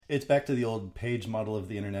It's back to the old page model of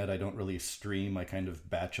the internet. I don't really stream. I kind of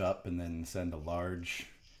batch up and then send a large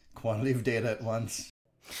quantity of data at once.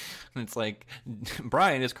 And it's like,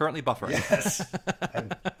 Brian is currently buffering. Yes.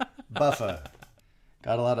 I'm buffer.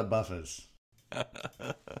 Got a lot of buffers.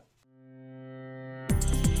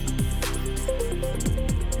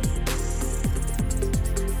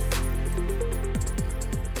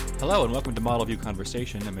 Hello and welcome to Model View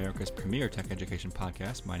Conversation, America's premier tech education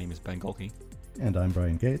podcast. My name is Ben Golke. And I'm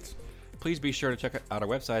Brian Gates. Please be sure to check out our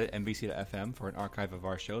website at nbc.fm for an archive of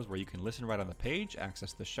our shows where you can listen right on the page,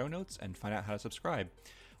 access the show notes, and find out how to subscribe.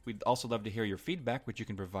 We'd also love to hear your feedback, which you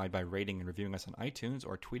can provide by rating and reviewing us on iTunes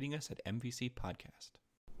or tweeting us at MVC Podcast.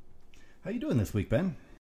 How you doing this week, Ben?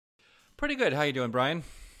 Pretty good. How you doing, Brian?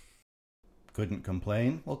 Couldn't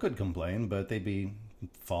complain. Well, could complain, but they'd be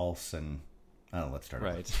false and... Oh, let's start.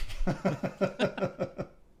 Right.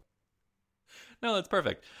 No, that's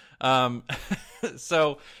perfect.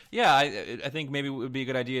 So, yeah, I think maybe it would be a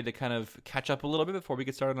good idea to kind of catch up a little bit before we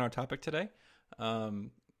get started on our topic today.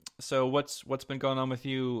 So what's been going on with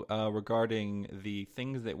you regarding the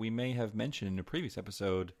things that we may have mentioned in a previous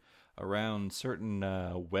episode around certain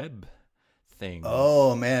web things?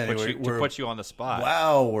 Oh, man. To put you on the spot.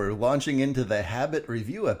 Wow, we're launching into the habit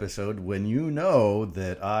review episode when you know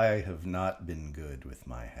that I have not been good with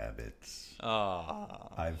my habits. But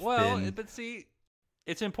see,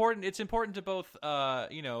 it's important. It's important to both,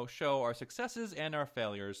 show our successes and our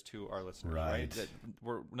failures to our listeners. Right? That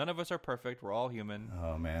none of us are perfect. We're all human.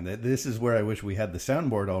 Oh man, this is where I wish we had the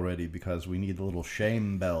soundboard already because we need the little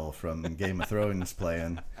shame bell from Game of Thrones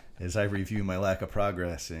playing as I review my lack of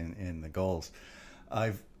progress in the goals.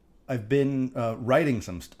 I've been writing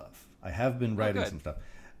some stuff. I have been writing some stuff,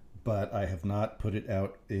 but I have not put it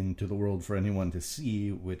out into the world for anyone to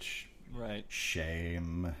see. Which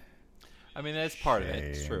shame. I mean, that's part of it.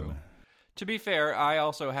 It's true. To be fair, I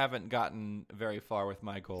also haven't gotten very far with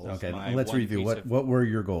my goals. Okay, let's review. What were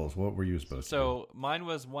your goals? What were you supposed to do? So mine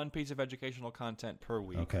was one piece of educational content per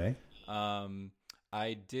week. Okay.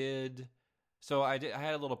 I did. So I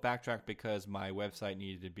had a little backtrack because my website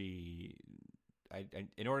needed to be,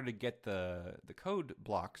 in order to get the code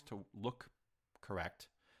blocks to look correct,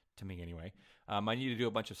 to me anyway, I needed to do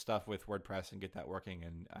a bunch of stuff with WordPress and get that working,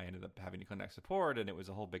 and I ended up having to connect support, and it was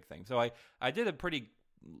a whole big thing. So I did a pretty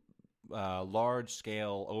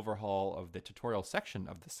large-scale overhaul of the tutorial section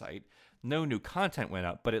of the site. No new content went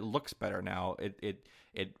up, but it looks better now.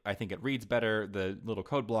 I think it reads better. The little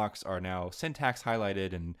code blocks are now syntax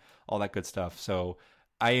highlighted and all that good stuff. So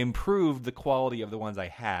I improved the quality of the ones I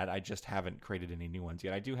had. I just haven't created any new ones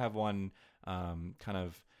yet. I do have one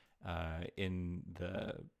in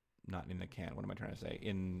the... Not in the can. What am I trying to say?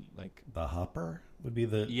 In like the hopper would be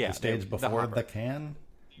the stage before the can.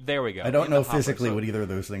 There we go. I don't know physically what either of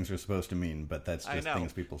those things are supposed to mean, but that's just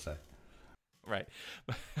things people say. Right.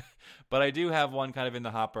 But I do have one kind of in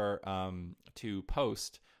the hopper to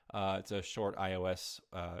post. It's a short iOS.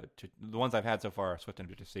 The ones I've had so far are Swift and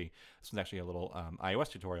Objective-C. This one's actually a little iOS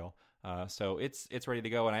tutorial. So it's ready to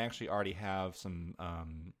go, and I actually already have some.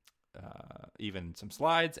 Even some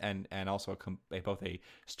slides and also both a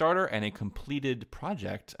starter and a completed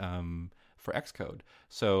project for Xcode.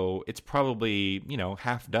 So it's probably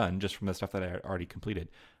half done just from the stuff that I already completed.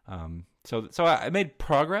 So I made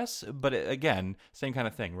progress, but again, same kind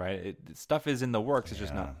of thing, right? Stuff is in the works. It's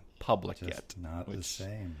just not public yet. Not the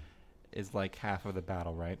same. Is like half of the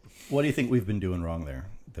battle, right? What do you think we've been doing wrong there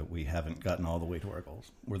that we haven't gotten all the way to our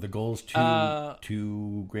goals? Were the goals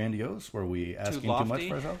too grandiose? Were we asking too much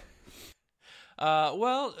for ourselves?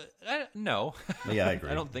 No. Yeah, I agree.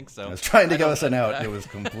 I don't think so. I was trying to give us an out. It was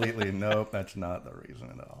completely nope. That's not the reason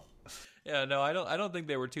at all. Yeah, no, I don't think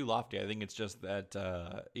they were too lofty. I think it's just that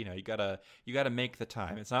you gotta make the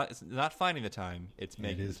time. It's not finding the time. It's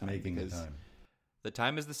making the time. Making the time. The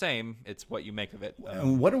time is the same. It's what you make of it.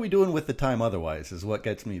 And what are we doing with the time otherwise? Is what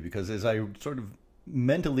gets me, because as I sort of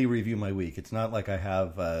mentally review my week, it's not like I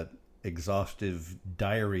have exhaustive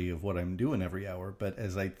diary of what I'm doing every hour, but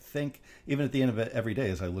as I think, even at the end of it every day,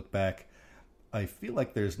 as I look back, I feel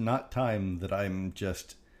like there's not time that I'm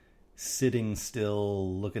just sitting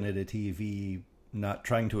still looking at a TV, not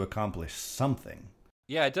trying to accomplish something.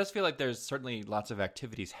 Yeah, it does feel like there's certainly lots of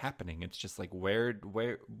activities happening. It's just like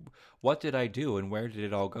what did I do and where did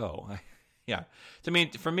it all go? Yeah. I mean,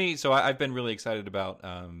 for me, so I've been really excited about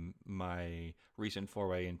my recent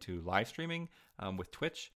foray into live streaming with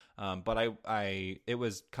Twitch. But it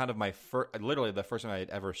was kind of my literally the first time I had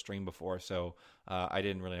ever streamed before. So I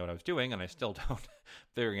didn't really know what I was doing, and I still don't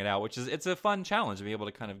figuring it out, it's a fun challenge to be able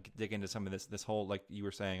to kind of dig into some of this whole, like you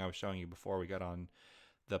were saying, I was showing you before we got on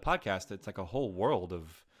the podcast. It's like a whole world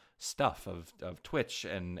of stuff of Twitch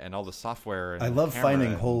and all the software. And I love camera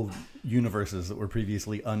finding and, whole universes that were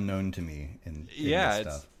previously unknown to me in yeah,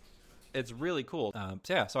 this stuff. it's really cool.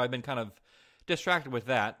 So I've been kind of distracted with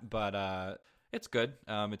that, but it's good.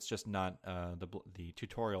 It's just not the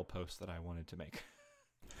tutorial post that I wanted to make.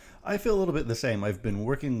 I feel a little bit the same. I've been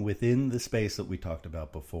working within the space that we talked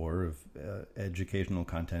about before of educational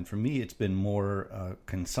content. For me, it's been more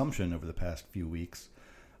consumption over the past few weeks.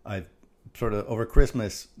 I've sort of, over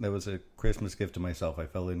Christmas, that was a Christmas gift to myself. I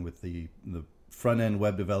fell in with the front-end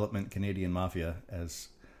web development Canadian Mafia, as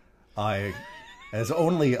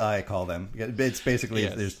only I call them. It's basically,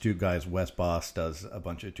 Yes. There's two guys. Wes Boss does a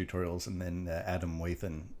bunch of tutorials, and then Adam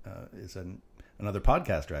Wathan is another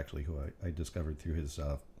podcaster, actually, who I discovered through his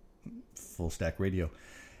Full Stack Radio.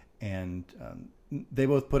 And they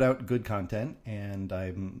both put out good content, and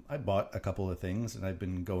I bought a couple of things, and I've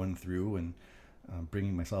been going through and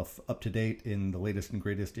bringing myself up to date in the latest and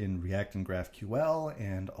greatest in React and GraphQL,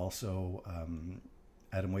 and also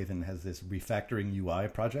Adam Wathan has this refactoring UI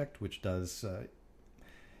project, which does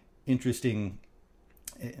interesting,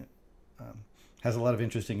 has a lot of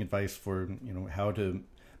interesting advice for how to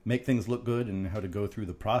make things look good and how to go through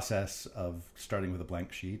the process of starting with a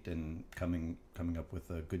blank sheet and coming up with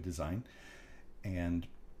a good design. And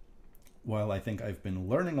while I think I've been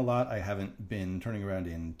learning a lot, I haven't been turning around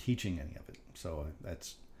and teaching any of it. So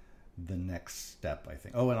that's the next step, I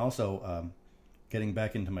think. Oh, and also getting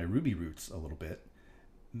back into my Ruby roots a little bit.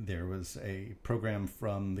 There was a program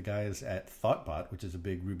from the guys at Thoughtbot, which is a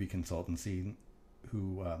big Ruby consultancy,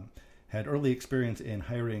 who had early experience in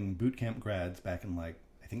hiring bootcamp grads back in, I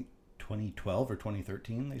think 2012 or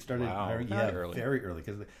 2013. They started hiring, early. Very early,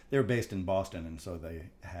 because they were based in Boston, and so they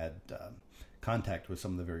had contact with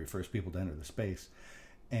some of the very first people to enter the space,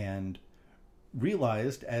 and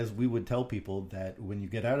realized, as we would tell people, that when you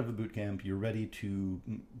get out of a boot camp, you're ready to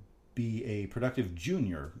be a productive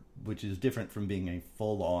junior, which is different from being a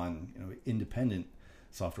full-on independent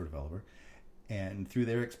software developer. And through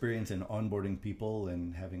their experience in onboarding people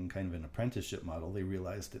and having kind of an apprenticeship model, they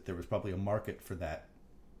realized that there was probably a market for that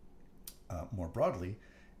more broadly,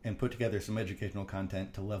 and put together some educational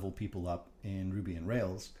content to level people up in Ruby and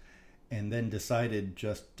Rails, and then decided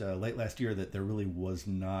just late last year that there really was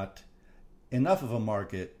not enough of a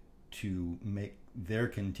market to make their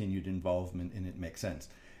continued involvement in it make sense.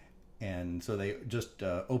 And so they just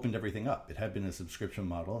opened everything up. It had been a subscription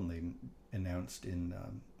model, and they announced in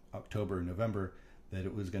October and November that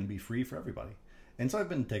it was going to be free for everybody. And so I've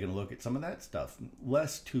been taking a look at some of that stuff,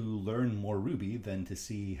 less to learn more Ruby than to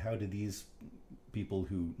see how do these people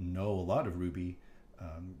who know a lot of Ruby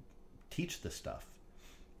teach this stuff.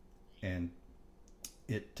 And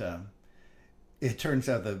it turns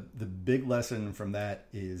out the big lesson from that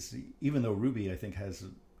is, even though Ruby, I think, has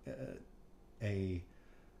a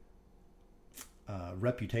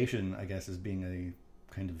reputation, I guess, as being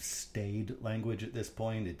a kind of staid language at this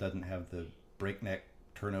point, it doesn't have the breakneck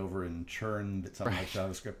turnover and churn that something like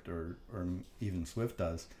JavaScript or even Swift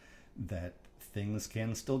does, that things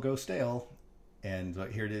can still go stale. And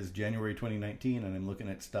here it is, January 2019, and I'm looking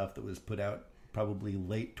at stuff that was put out probably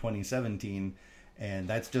late 2017, and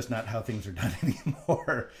that's just not how things are done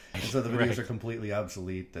anymore. And so the videos are completely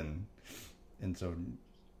obsolete, and so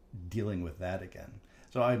dealing with that again.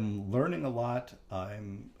 So I'm learning a lot.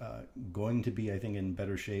 I'm going to be, I think, in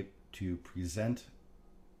better shape to present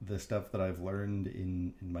the stuff that I've learned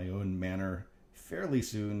in my own manner fairly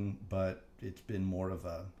soon, but it's been more of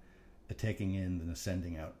a taking in than a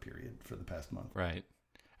sending out period for the past month. Right.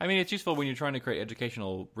 I mean, it's useful when you're trying to create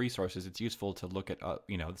educational resources. It's useful to look at,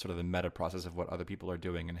 sort of the meta process of what other people are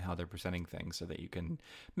doing and how they're presenting things, so that you can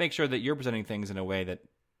make sure that you're presenting things in a way that,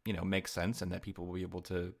 makes sense and that people will be able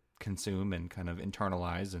to consume and kind of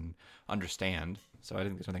internalize and understand. So I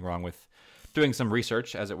think there's nothing wrong with doing some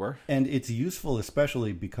research, as it were. And it's useful,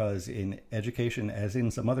 especially because in education, as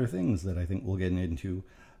in some other things that I think we'll get into,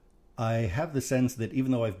 I have the sense that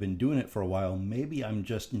even though I've been doing it for a while, maybe I'm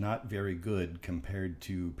just not very good compared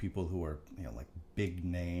to people who are, like big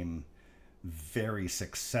name, very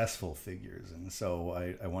successful figures. And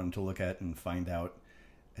so I wanted to look at and find out,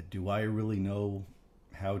 do I really know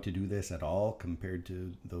how to do this at all compared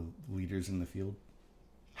to the leaders in the field?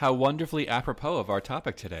 How wonderfully apropos of our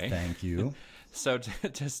topic today. Thank you. So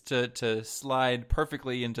just to slide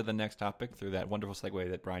perfectly into the next topic through that wonderful segue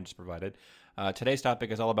that Brian just provided, today's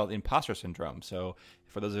topic is all about imposter syndrome. So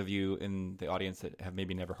for those of you in the audience that have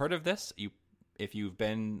maybe never heard of this, if you've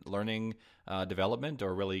been learning development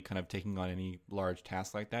or really kind of taking on any large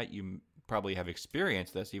task like that, you probably have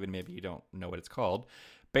experienced this, even maybe you don't know what it's called.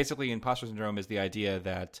 basically, imposter syndrome is the idea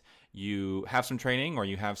that you have some training or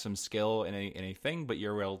you have some skill in a thing, but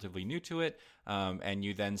you're relatively new to it, and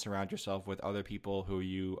you then surround yourself with other people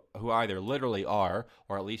who either literally are,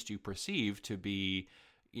 or at least you perceive to be,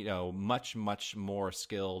 much more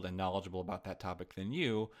skilled and knowledgeable about that topic than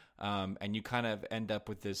you, and you kind of end up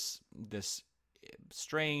with this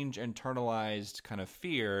strange internalized kind of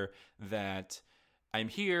fear that I'm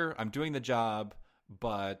here, I'm doing the job,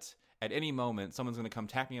 but at any moment someone's going to come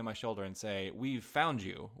tap me on my shoulder and say, "We've found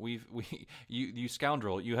you. You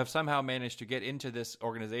scoundrel. You have somehow managed to get into this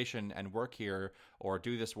organization and work here or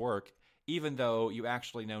do this work, even though you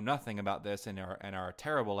actually know nothing about this and are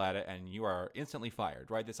terrible at it, and you are instantly fired."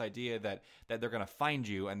 Right? This idea that they're going to find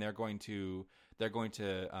you and they're going to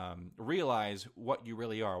realize what you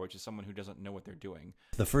really are, which is someone who doesn't know what they're doing.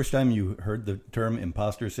 The first time you heard the term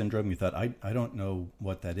imposter syndrome, you thought, I don't know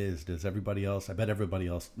what that is. Does everybody else? I bet everybody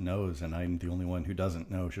else knows, and I'm the only one who doesn't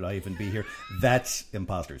know. Should I even be here? That's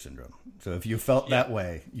imposter syndrome. So if you felt that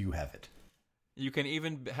way, you have it. You can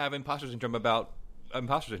even have imposter syndrome about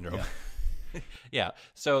imposter syndrome. Yeah. Yeah.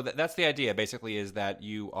 So that's the idea, basically, is that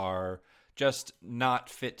you are just not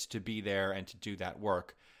fit to be there and to do that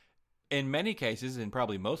work. In many cases, in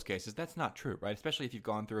probably most cases, that's not true, right? Especially if you've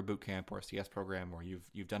gone through a boot camp or a CS program, or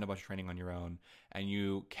you've done a bunch of training on your own, and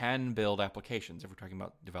you can build applications. If we're talking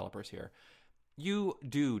about developers here, you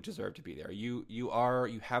do deserve to be there. You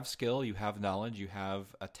have skill, you have knowledge, you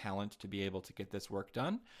have a talent to be able to get this work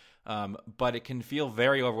done. But it can feel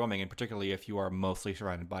very overwhelming, and particularly if you are mostly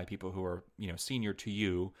surrounded by people who are senior to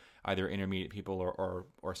you, either intermediate people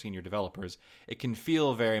or senior developers. It can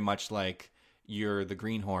feel very much like you're the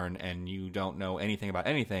greenhorn and you don't know anything about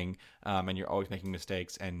anything, and you're always making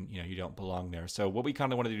mistakes, and you don't belong there. So what we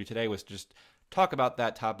kind of wanted to do today was just talk about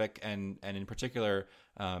that topic, and in particular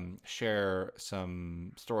share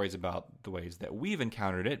some stories about the ways that we've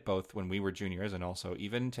encountered it, both when we were juniors and also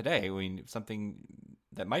even today. I mean, something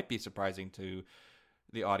that might be surprising to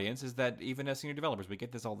the audience is that even as senior developers, we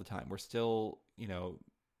get this all the time. We're still,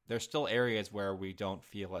 there's still areas where we don't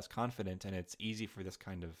feel as confident, and it's easy for this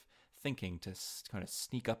kind of thinking to kind of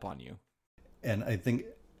sneak up on you. And I think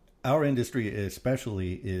our industry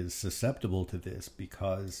especially is susceptible to this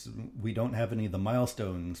because we don't have any of the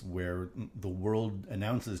milestones where the world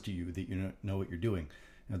announces to you that you know what you're doing.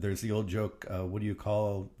 There's the old joke, what do you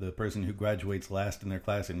call the person who graduates last in their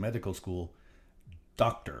class in medical school?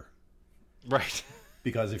 Doctor. Right.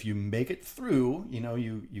 Because if you make it through,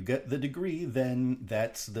 you get the degree, then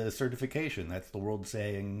that's the certification. That's the world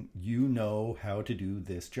saying you know how to do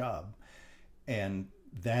this job. And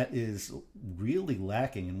that is really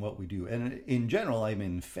lacking in what we do. And in general, I'm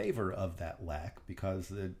in favor of that lack because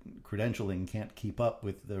the credentialing can't keep up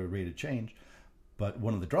with the rate of change. But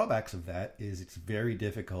one of the drawbacks of that is it's very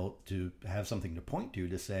difficult to have something to point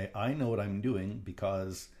to say, I know what I'm doing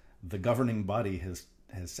because the governing body has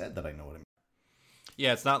said that I know what I'm doing.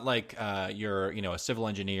 Yeah, it's not like you're, a civil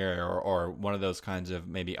engineer or one of those kinds of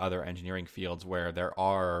maybe other engineering fields where there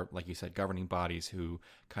are, like you said, governing bodies who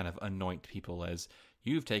kind of anoint people as,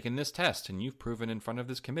 you've taken this test and you've proven in front of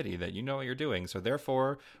this committee that you know what you're doing. So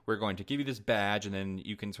therefore, we're going to give you this badge, and then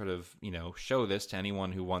you can sort of, show this to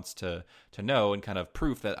anyone who wants to know, and kind of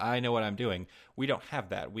proof that I know what I'm doing. We don't have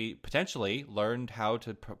that. We potentially learned how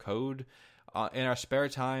to code in our spare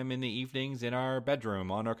time in the evenings in our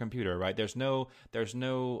bedroom on our computer, right? There's no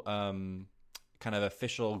kind of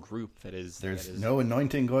official group that is. There's no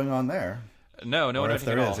anointing going on there. No, or if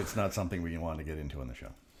there is, all. It's not something we want to get into on the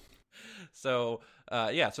show. So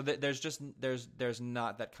there's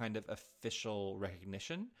not that kind of official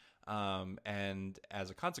recognition, and as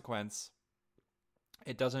a consequence,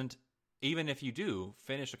 it doesn't. Even if you do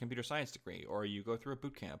finish a computer science degree, or you go through a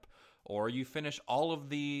boot camp, or you finish all of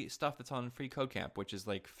the stuff that's on Free Code Camp, which is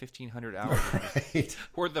like 1,500 hours right.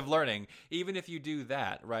 worth of learning. Even if you do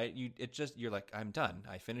that, right, you're like, I'm done.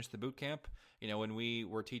 I finished the boot camp. When we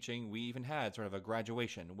were teaching, we even had sort of a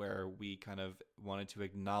graduation where we kind of wanted to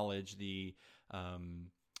acknowledge the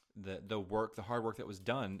work, the hard work that was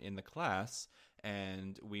done in the class,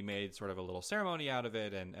 and we made sort of a little ceremony out of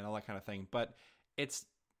it and all that kind of thing. But it's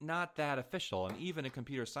not that official. And even a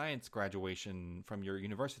computer science graduation from your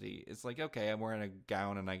university, it's like, okay, I'm wearing a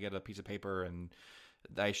gown and I get a piece of paper and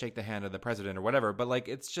I shake the hand of the president or whatever, but like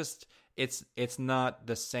it's not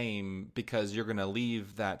the same, because you're going to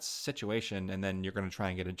leave that situation and then you're going to try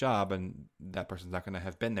and get a job, and that person's not going to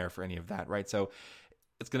have been there for any of that, right? So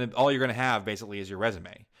all you're going to have basically is your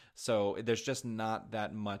resume. So there's just not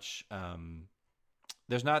that much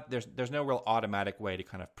there's no real automatic way to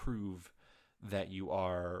kind of prove that you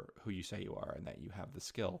are who you say you are and that you have the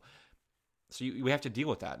skill. So we have to deal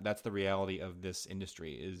with that. That's the reality of this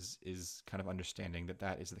industry is kind of understanding that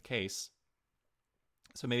that is the case.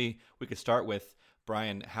 So maybe we could start with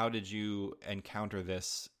Brian. How did you encounter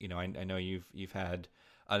this? I know you've had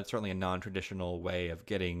certainly a non-traditional way of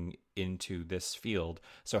getting into this field.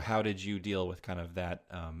 So how did you deal with kind of that,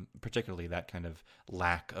 particularly that kind of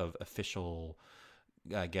lack of official,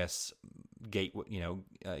 I guess, gate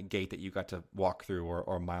that you got to walk through,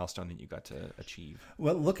 or milestone that you got to achieve?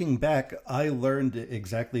 Well, looking back, I learned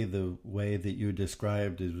exactly the way that you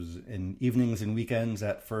described. It was in evenings and weekends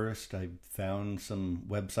at first. I found some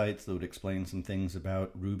websites that would explain some things about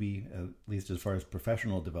Ruby, at least as far as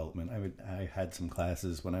professional development. I had some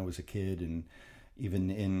classes when I was a kid and even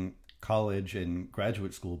in college and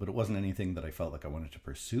graduate school, but it wasn't anything that I felt like I wanted to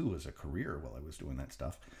pursue as a career while I was doing that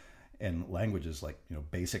stuff. And languages like,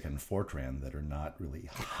 BASIC and Fortran that are not really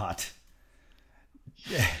hot.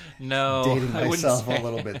 No, dating myself I a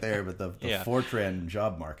little bit there, but the Yeah. Fortran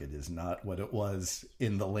job market is not what it was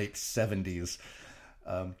in the late 70s.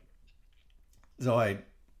 So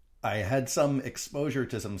I had some exposure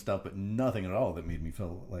to some stuff, but nothing at all that made me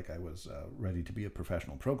feel like I was ready to be a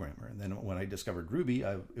professional programmer. And then when I discovered Ruby,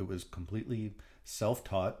 it was completely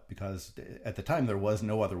self-taught, because at the time there was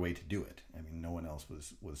no other way to do it. I mean, no one else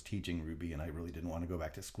was teaching Ruby, and I really didn't want to go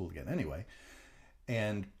back to school again anyway.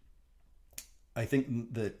 And I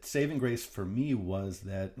think the saving grace for me was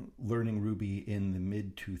that learning Ruby in the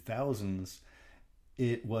mid-2000s,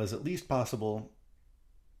 it was at least possible.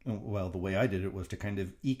 Well, the way I did it was to kind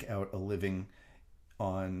of eke out a living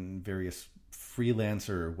on various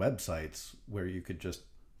freelancer websites where you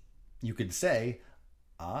could say,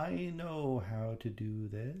 I know how to do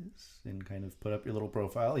this, and kind of put up your little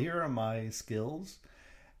profile. Here are my skills.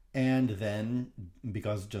 And then,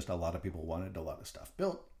 because just a lot of people wanted a lot of stuff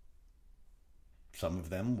built, some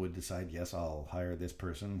of them would decide, yes, I'll hire this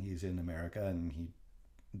person. He's in America and he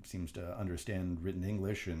seems to understand written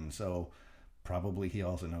English, and so probably he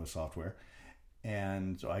also knows software.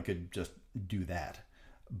 And so I could just do that.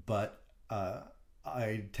 But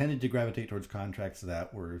I tended to gravitate towards contracts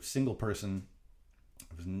that were single person.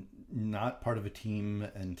 I was not part of a team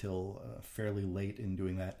until fairly late in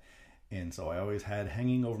doing that. And so I always had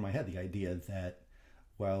hanging over my head the idea that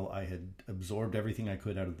while I had absorbed everything I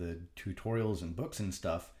could out of the tutorials and books and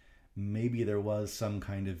stuff, maybe there was some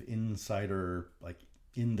kind of insider, like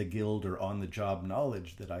in the guild or on the job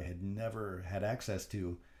knowledge that I had never had access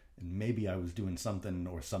to. And maybe I was doing something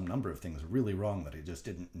or some number of things really wrong that I just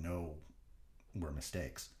didn't know were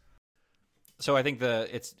mistakes. So I think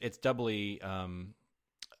it's doubly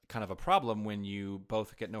kind of a problem when you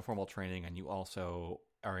both get no formal training and you also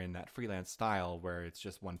are in that freelance style where it's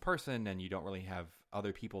just one person and you don't really have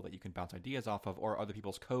other people that you can bounce ideas off of, or other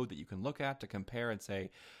people's code that you can look at to compare and say,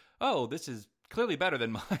 oh, this is clearly better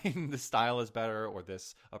than mine. This style is better, or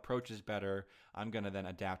this approach is better. I'm going to then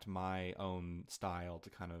adapt my own style to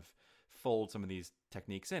kind of fold some of these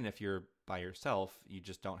techniques in. If you're by yourself, you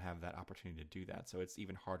just don't have that opportunity to do that. So it's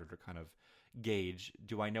even harder to kind of gauge,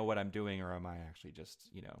 do I know what I'm doing, or am I actually just,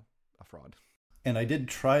 a fraud? And I did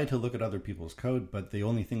try to look at other people's code, but the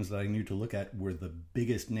only things that I knew to look at were the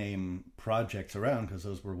biggest name projects around, because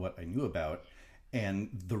those were what I knew about. And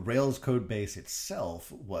the Rails code base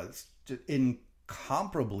itself was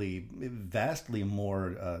incomparably, vastly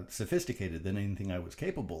more sophisticated than anything I was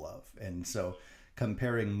capable of. And so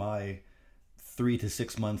comparing my 3 to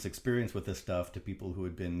 6 months experience with this stuff to people who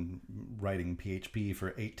had been writing PHP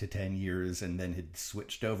for 8 to 10 years and then had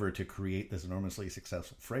switched over to create this enormously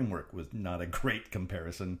successful framework was not a great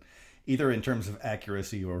comparison, either in terms of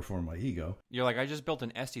accuracy or for my ego. You're like, I just built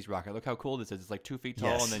an Estes rocket. Look how cool this is. It's like 2 feet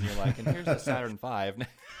tall. Yes. And then you're like, and here's the Saturn V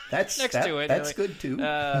That's next to it. That's Like, good too.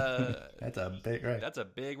 That's a big, right. That's a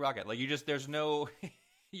big rocket. Like there's no,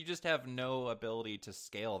 you just have no ability to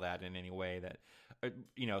scale that in any way that,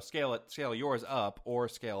 scale yours up or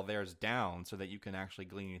scale theirs down so that you can actually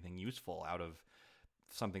glean anything useful out of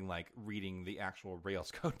something like reading the actual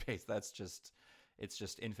Rails code base. It's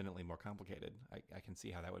just infinitely more complicated. I can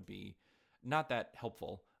see how that would be not that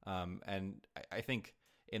helpful. And I think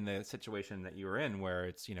in the situation that you were in, where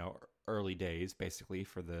it's, early days basically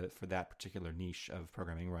for that particular niche of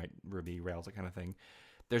programming, right? Ruby, Rails, that kind of thing.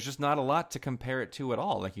 There's just not a lot to compare it to at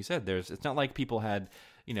all. Like you said, it's not like people had,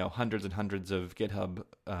 hundreds and hundreds of GitHub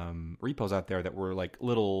repos out there that were like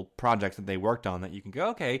little projects that they worked on that you can go,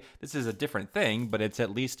 okay, this is a different thing, but it's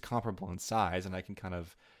at least comparable in size, and I can kind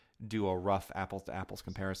of do a rough apples to apples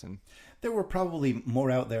comparison. There were probably more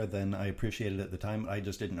out there than I appreciated at the time. I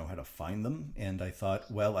just didn't know how to find them. And I thought,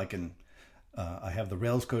 well, I can, I have the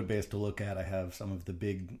Rails code base to look at. I have some of the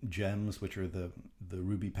big gems, which are the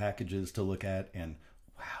Ruby packages to look at. And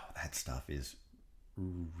wow, that stuff is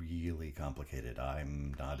really complicated.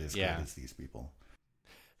 I'm not as good as these people.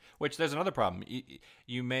 Which there's another problem.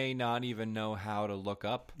 You may not even know how to look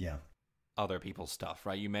up other people's stuff,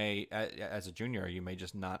 right? You may, as a junior, you may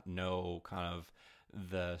just not know kind of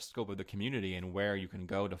the scope of the community and where you can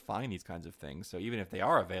go to find these kinds of things. So even if they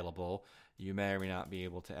are available, you may or may not be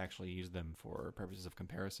able to actually use them for purposes of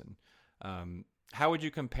comparison. How would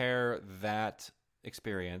you compare that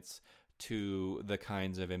experience to the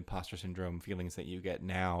kinds of imposter syndrome feelings that you get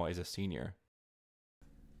now as a senior?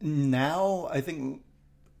 Now, I think,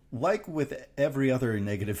 like with every other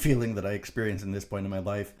negative feeling that I experience in this point in my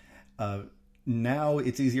life, now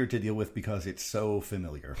it's easier to deal with because it's so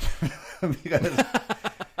familiar. Because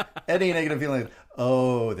any negative feeling,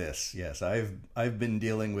 yes, I've been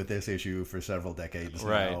dealing with this issue for several decades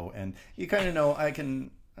now, and you kind of know I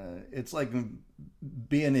can. It's like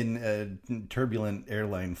being in a turbulent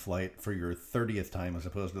airline flight for your 30th time as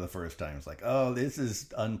opposed to the first time. It's like, oh, this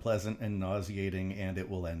is unpleasant and nauseating, and it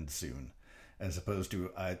will end soon. As opposed to,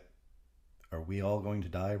 are we all going to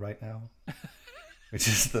die right now? Which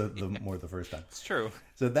is the more the first time. It's true.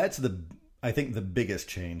 So that's I think the biggest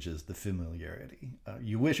change is the familiarity.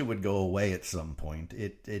 You wish it would go away at some point.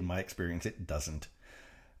 In my experience, it doesn't.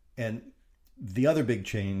 And the other big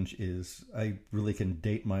change is I really can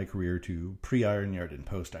date my career to pre-Iron Yard and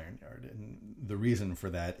post-Iron Yard. And the reason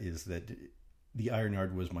for that is that the Iron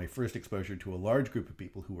Yard was my first exposure to a large group of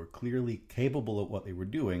people who were clearly capable of what they were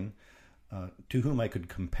doing, to whom I could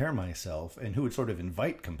compare myself and who would sort of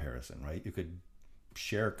invite comparison, right? You could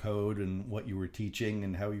share code and what you were teaching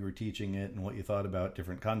and how you were teaching it and what you thought about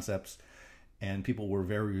different concepts. And people were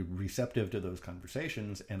very receptive to those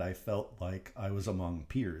conversations, and I felt like I was among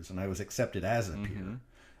peers, and I was accepted as a peer,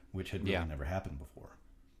 which had really never happened before.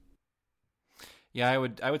 Yeah, I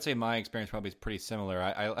would say my experience probably is pretty similar.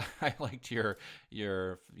 I liked your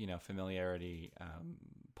familiarity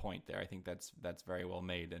point there. I think that's very well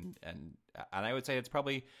made, and I would say it's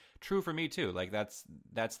probably true for me too. Like that's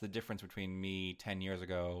the difference between me 10 years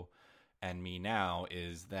ago and me now,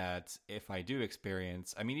 is that if I do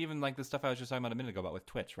experience, I mean, even like the stuff I was just talking about a minute ago about with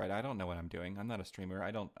Twitch, right? I don't know what I'm doing. I'm not a streamer.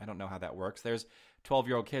 I don't know how that works. There's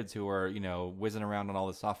 12-year-old kids who are, whizzing around on all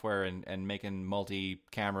the software and making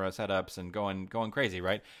multi-camera setups and going crazy,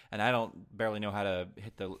 right? And I don't barely know how to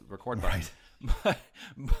hit the record button. Right.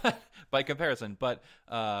 But by comparison, but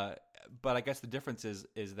I guess the difference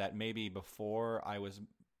is that maybe before I was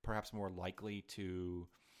perhaps more likely to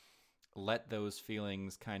let those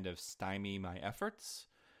feelings kind of stymie my efforts.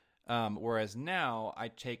 Whereas now I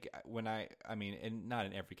take, not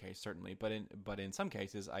in every case, certainly, but in some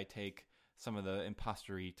cases, I take some of the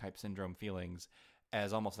impostery type syndrome feelings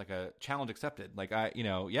as almost like a challenge accepted. Like I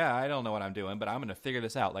don't know what I'm doing, but I'm going to figure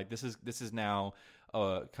this out. Like this is now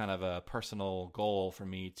a kind of a personal goal for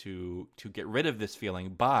me to get rid of this feeling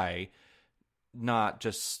by not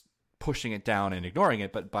just pushing it down and ignoring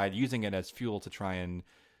it, but by using it as fuel to try and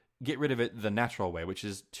get rid of it the natural way, which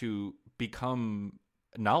is to become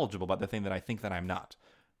knowledgeable about the thing that I think that I'm not.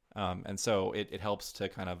 And so it helps to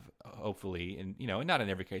kind of hopefully, and not in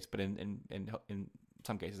every case, but in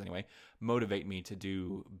some cases anyway, motivate me to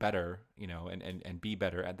do better, and be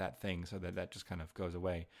better at that thing, so that just kind of goes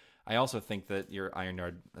away. I also think that your Iron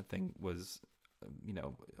Yard thing was,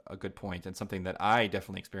 a good point, and something that I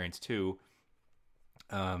definitely experienced too.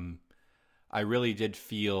 I really did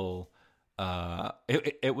feel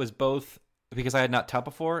it was both, because I had not taught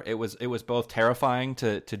before. It was both terrifying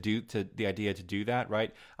to the idea to do that.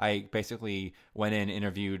 Right. I basically went in,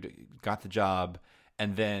 interviewed, got the job,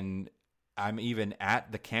 and then I'm even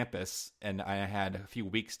at the campus, and I had a few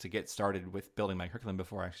weeks to get started with building my curriculum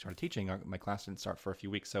before I actually started teaching. My class didn't start for a few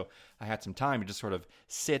weeks, so I had some time to just sort of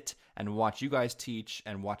sit and watch you guys teach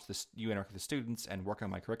and watch you interact with the students and work on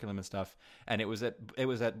my curriculum and stuff. And it was at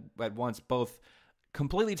once both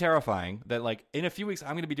completely terrifying that, like, in a few weeks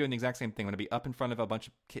I'm going to be doing the exact same thing. I'm going to be up in front of a bunch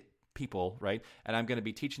of people, right? And I'm going to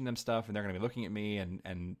be teaching them stuff, and they're going to be looking at me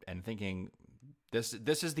and thinking, this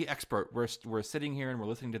is the expert. We're sitting here and we're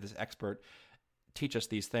listening to this expert teach us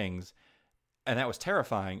these things. And that was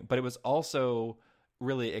terrifying, but it was also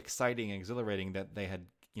really exciting and exhilarating that they had,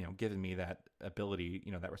 given me that ability,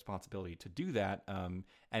 that responsibility to do that.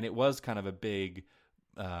 And it was kind of a big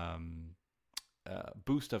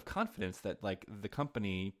boost of confidence that, like, the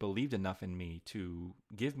company believed enough in me to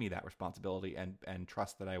give me that responsibility and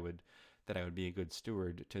trust that I would be a good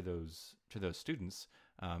steward to those students.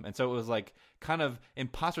 And so it was like kind of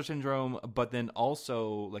imposter syndrome, but then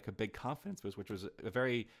also like a big confidence boost, which was a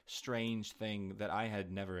very strange thing that I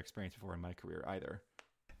had never experienced before in my career either.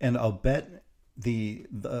 And I'll bet the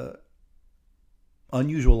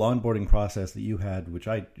unusual onboarding process that you had, which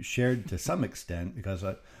I shared to some extent because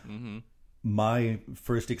my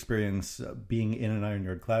first experience being in an Iron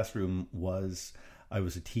Yard classroom was I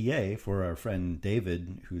was a TA for our friend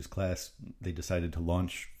David, whose class they decided to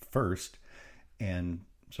launch first. And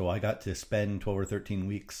so I got to spend 12 or 13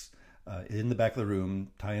 weeks in the back of the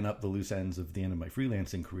room, tying up the loose ends of the end of my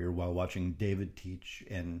freelancing career while watching David teach,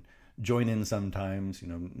 and join in sometimes,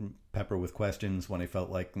 pepper with questions when I felt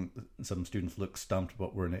like some students looked stumped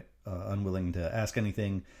but were unwilling to ask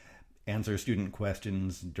anything, answer student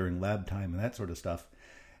questions during lab time and that sort of stuff.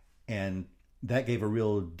 And that gave a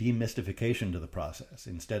real demystification to the process.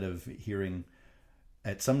 Instead of hearing,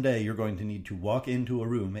 at some day you're going to need to walk into a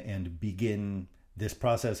room and begin this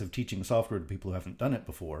process of teaching software to people who haven't done it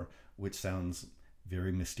before, which sounds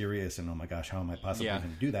very mysterious and, oh my gosh, how am I possibly going to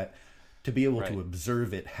do that? To be able to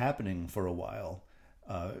observe it happening for a while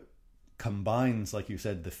combines, like you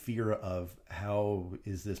said, the fear of how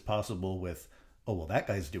is this possible with, oh, well, that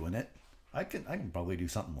guy's doing it. I can probably do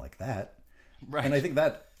something like that. Right. And I think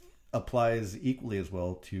that applies equally as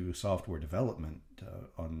well to software development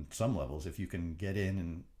on some levels. If you can get in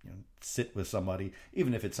and sit with somebody,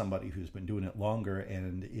 even if it's somebody who's been doing it longer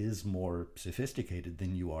and is more sophisticated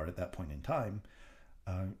than you are at that point in time,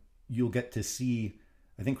 you'll get to see,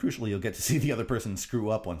 I think crucially, you'll get to see the other person screw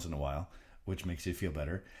up once in a while, which makes you feel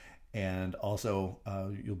better. And also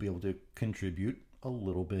you'll be able to contribute a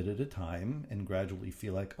little bit at a time and gradually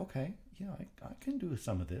feel like, okay, I can do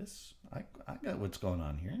some of this. I got what's going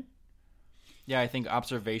on here. Yeah, I think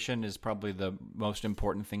observation is probably the most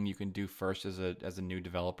important thing you can do first as a new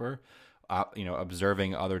developer.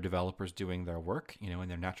 Observing other developers doing their work, in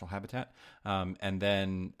their natural habitat, and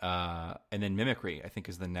then mimicry, I think,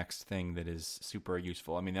 is the next thing that is super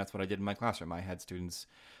useful. I mean, that's what I did in my classroom. I had students,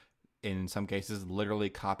 in some cases, literally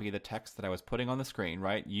copy the text that I was putting on the screen.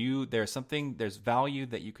 Right? There's value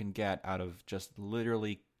that you can get out of just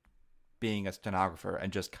literally being a stenographer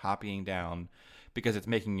and just copying down, because it's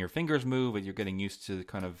making your fingers move and you're getting used to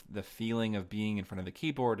kind of the feeling of being in front of the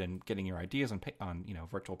keyboard and getting your ideas on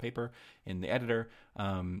virtual paper in the editor.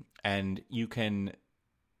 And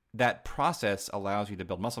that process allows you to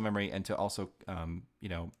build muscle memory and to also,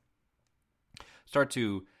 start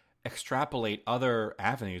to extrapolate other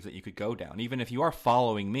avenues that you could go down. Even if you are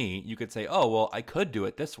following me, you could say, oh, well, I could do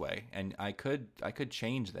it this way, and I could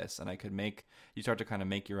change this, and you start to kind of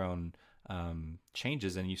make your own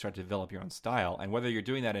changes, and you start to develop your own style. And whether you're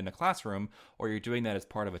doing that in a classroom or you're doing that as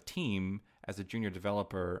part of a team as a junior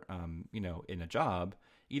developer, in a job,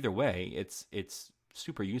 either way, it's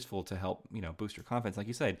super useful to help, boost your confidence. Like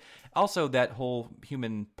you said, also that whole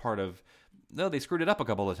human part of, no, they screwed it up a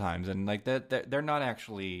couple of times, and like that, they're not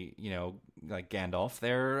actually, like Gandalf.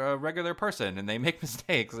 They're a regular person, and they make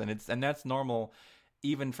mistakes, and that's normal,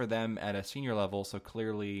 even for them at a senior level. So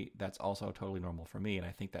clearly, that's also totally normal for me, and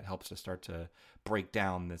I think that helps to start to break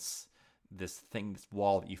down this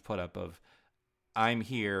wall that you've put up of, I'm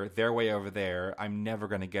here, they're way over there, I'm never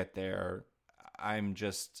going to get there, I'm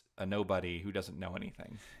just a nobody who doesn't know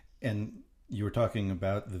anything. And you were talking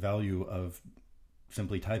about the value of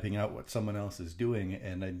simply typing out what someone else is doing,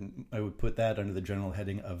 and I would put that under the general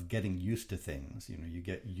heading of getting used to things. You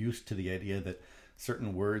get used to the idea that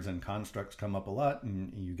certain words and constructs come up a lot,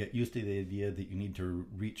 and you get used to the idea that you need to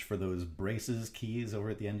reach for those braces keys over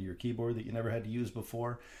at the end of your keyboard that you never had to use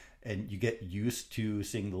before, and you get used to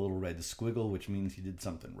seeing the little red squiggle, which means you did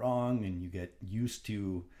something wrong, and you get used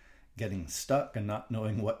to getting stuck and not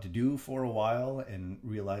knowing what to do for a while, and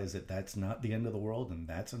realize that that's not the end of the world, and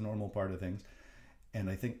that's a normal part of things. And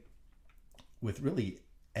I think with really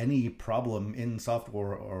any problem in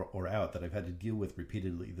software or out that I've had to deal with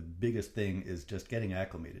repeatedly, the biggest thing is just getting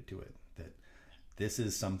acclimated to it, that this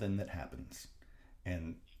is something that happens.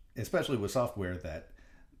 And especially with software, that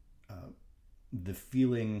the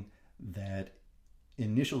feeling that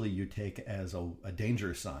initially you take as a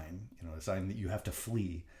danger sign, a sign that you have to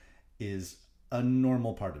flee, is a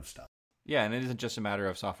normal part of stuff. Yeah, and it isn't just a matter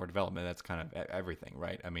of software development. That's kind of everything,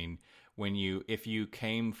 right? I mean, if you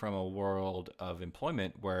came from a world of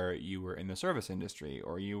employment where you were in the service industry,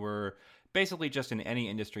 or you were basically just in any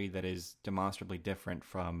industry that is demonstrably different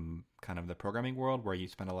from kind of the programming world, where you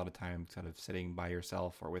spend a lot of time sort of sitting by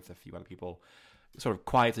yourself or with a few other people, sort of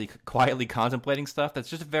quietly contemplating stuff, that's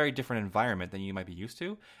just a very different environment than you might be used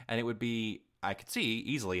to. And it would be, I could see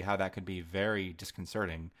easily how that could be very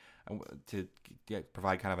disconcerting. To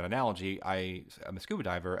provide kind of an analogy, I'm a scuba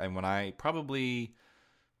diver, and when I probably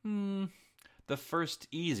the the first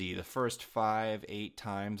 5-8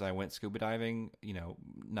 times I went scuba diving,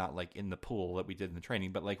 not like in the pool that we did in the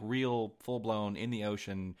training, but like real full blown in the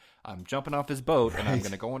ocean. I'm jumping off this boat and I'm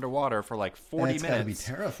going to go underwater for like 40 minutes. That's gotta be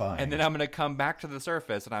terrifying. And then I'm going to come back to the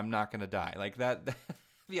surface and I'm not going to die. Like that.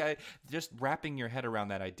 Yeah, just wrapping your head around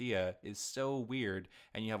that idea is so weird.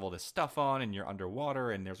 And you have all this stuff on and you're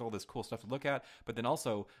underwater and there's all this cool stuff to look at. But then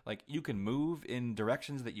also, like, you can move in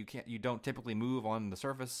directions that you don't typically move on the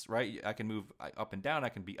surface, right? I can move up and down. I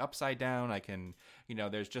can be upside down. I can,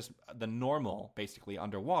 there's just the normal basically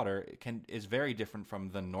underwater is very different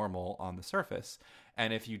from the normal on the surface.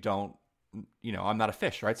 And if you don't, I'm not a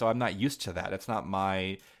fish, right? So I'm not used to that. It's not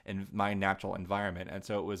my natural environment. And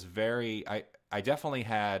so it was I definitely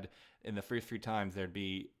had in the first few times I'd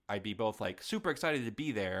be both like super excited to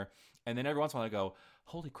be there, and then every once in a while I go,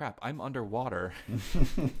 holy crap, I'm underwater.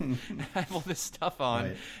 I have all this stuff on,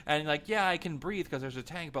 right. And like, yeah, I can breathe because there's a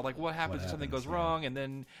tank, but like, what happens if something goes wrong?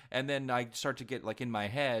 And then I start to get like in my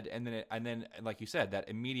head, and then like you said, that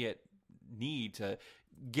immediate need to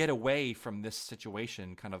get away from this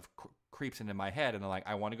situation kind of creeps into my head, and I'm like,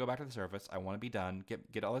 I want to go back to the surface. I want to be done.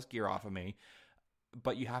 Get all this gear off of me.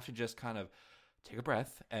 But you have to just kind of take a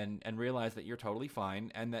breath and realize that you're totally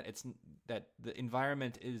fine, and that the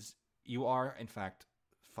environment is, you are in fact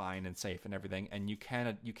fine and safe and everything, and you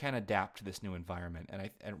can adapt to this new environment.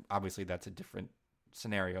 And obviously that's a different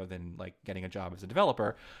scenario than like getting a job as a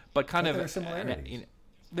developer, but there are similarities.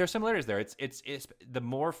 There are similarities there. It's the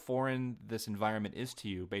more foreign this environment is to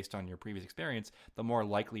you based on your previous experience, the more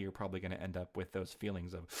likely you're probably going to end up with those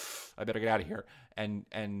feelings of, I better get out of here.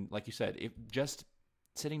 And like you said, if just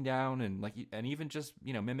sitting down and even just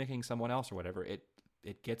mimicking someone else or whatever,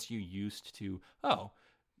 it gets you used to, oh,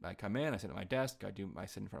 I come in, I sit at my desk, I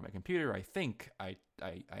sit in front of my computer, I think, I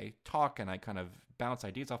talk, and I kind of bounce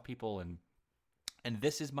ideas off people, and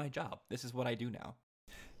this is my job. This is what I do now.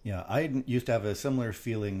 Yeah, I used to have a similar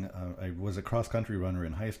feeling. I was a cross-country runner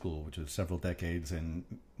in high school, which was several decades and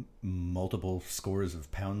multiple scores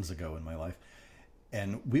of pounds ago in my life.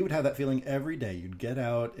 And we would have that feeling every day. You'd get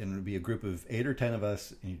out, and it would be a group of 8 or 10 of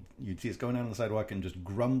us. And you'd see us going down the sidewalk and just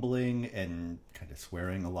grumbling and kind of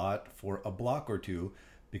swearing a lot for a block or two,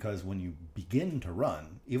 because when you begin to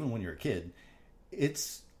run, even when you're a kid,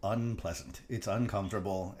 it's unpleasant. It's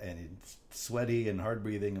uncomfortable, and it's sweaty and hard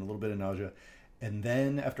breathing and a little bit of nausea. And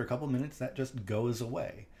then after a couple of minutes, that just goes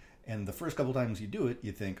away. And the first couple times you do it,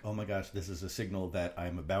 you think, oh my gosh, this is a signal that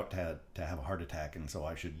I'm about to have a heart attack, and so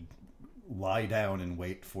I should lie down and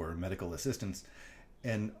wait for medical assistance.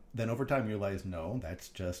 And then over time you realize, no, that's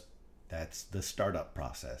the startup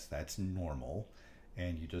process. That's normal.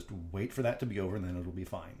 And you just wait for that to be over, and then it'll be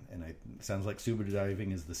fine. And it sounds like scuba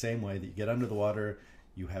diving is the same way, that you get under the water,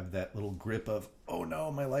 you have that little grip of, oh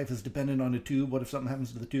no, my life is dependent on a tube. What if something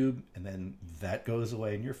happens to the tube? And then that goes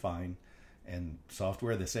away and you're fine. And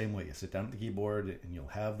software the same way. You sit down at the keyboard and you'll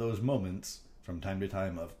have those moments from time to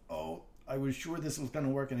time of, oh, I was sure this was going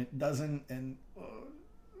to work and it doesn't. And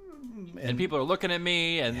people are looking at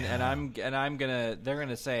me, and they're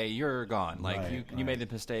gonna say you're gone. Like, right, you made the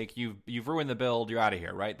mistake. You've ruined the build. You're out of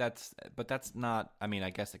here. Right. That's not. I mean,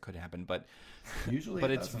 I guess it could happen, but usually,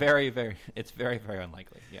 but it's very, very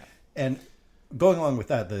unlikely. Yeah. And going along with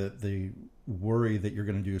that, the worry that you're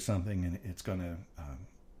going to do something and it's going to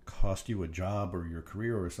cost you a job or your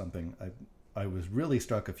career or something. I was really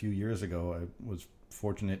struck a few years ago. I was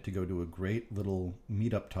fortunate to go to a great little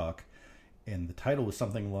meetup talk. And the title was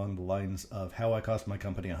something along the lines of how I cost my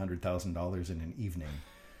company $100,000 in an evening.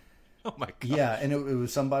 Oh my God. Yeah, and it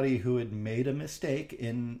was somebody who had made a mistake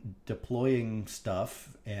in deploying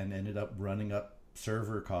stuff and ended up running up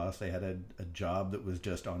server costs. They had a job that was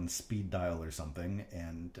just on speed dial or something,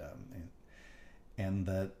 and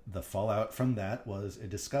the fallout from that was a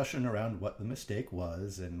discussion around what the mistake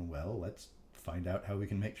was, and well, let's find out how we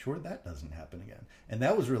can make sure that doesn't happen again. And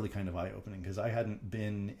that was really kind of eye-opening, because I hadn't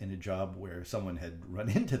been in a job where someone had run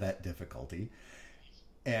into that difficulty.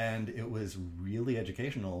 And it was really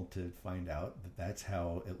educational to find out that that's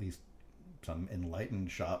how at least some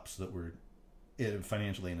enlightened shops that were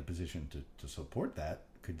financially in a position to support that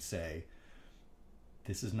could say,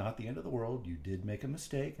 this is not the end of the world. You did make a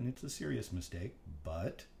mistake, and it's a serious mistake,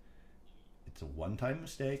 but it's a one-time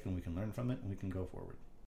mistake, and we can learn from it, and we can go forward.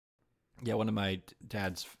 Yeah, one of my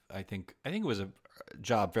dad's, I think it was a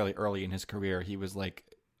job fairly early in his career. He was like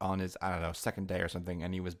on his, I don't know, second day or something,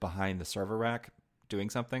 and he was behind the server rack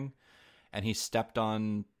doing something, and he stepped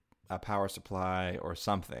on a power supply or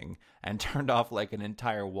something and turned off like an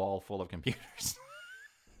entire wall full of computers.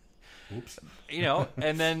 Oops.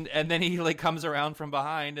 And then he like comes around from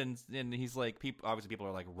behind and he's like, people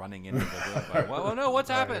are like running into the room. Like, well, no, what's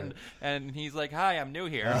happened? And he's like, hi, I'm new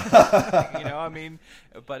here.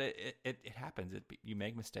 But it happens. You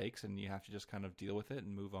make mistakes and you have to just kind of deal with it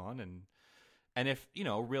and move on. And if,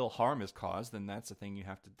 real harm is caused, then that's a thing you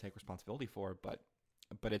have to take responsibility for.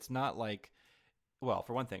 But it's not like, well,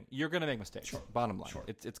 for one thing, you're going to make mistakes. Sure. Bottom line, Sure.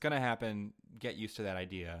 It's going to happen. Get used to that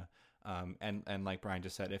idea. And like Brian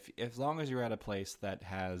just said, if as long as you're at a place that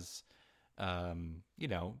has,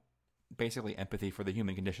 basically empathy for the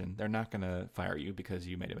human condition, they're not going to fire you because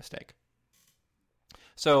you made a mistake.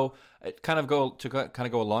 So kind of go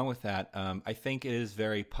along with that. I think it is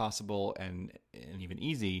very possible and even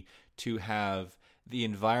easy to have the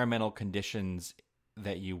environmental conditions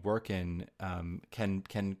that you work in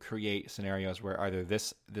can create scenarios where either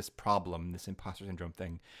this problem, this imposter syndrome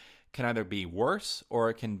thing, can either be worse or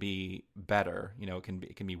it can be better.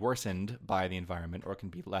 It can be worsened by the environment or it can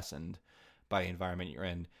be lessened by the environment you're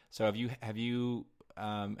in. So do you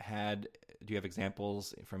have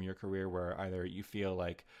examples from your career where either you feel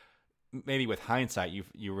like maybe with hindsight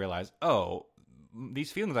you realize, oh,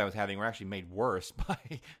 these feelings I was having were actually made worse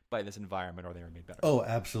by this environment, or they were made better? Oh,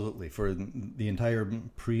 absolutely. For the entire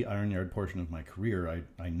pre-Iron Yard portion of my career,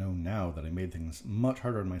 I know now that I made things much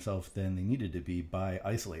harder on myself than they needed to be by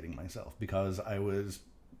isolating myself, because I was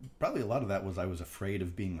afraid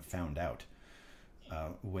of being found out.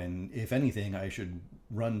 When, if anything, I should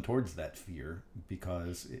run towards that fear,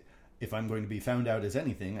 because if I'm going to be found out as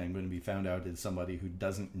anything, I'm going to be found out as somebody who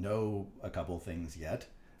doesn't know a couple things yet,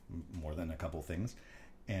 more than a couple things,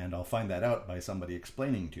 and I'll find that out by somebody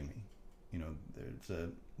explaining to me.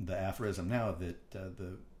 There's the aphorism now that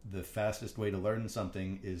the fastest way to learn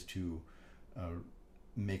something is to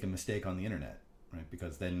make a mistake on the internet, right?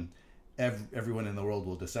 Because then everyone in the world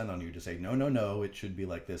will descend on you to say, no, it should be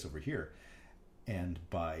like this over here. And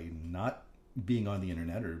by not being on the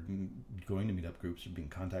internet or going to meetup groups or being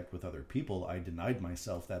in contact with other people, I denied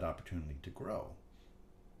myself that opportunity to grow.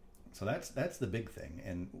 So that's the big thing.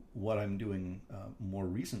 And what I'm doing more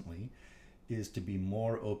recently is to be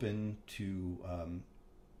more open to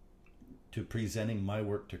presenting my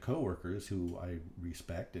work to coworkers who I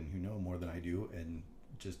respect and who know more than I do, and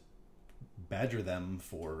just badger them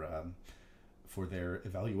for their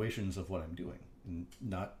evaluations of what I'm doing, and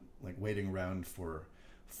not like waiting around for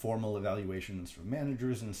formal evaluations from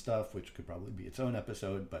managers and stuff, which could probably be its own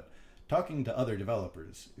episode, but talking to other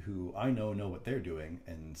developers who I know what they're doing,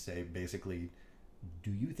 and say, basically,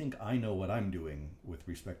 do you think I know what I'm doing with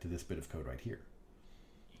respect to this bit of code right here?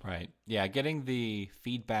 Right. Yeah, getting the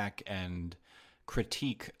feedback and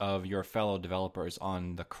critique of your fellow developers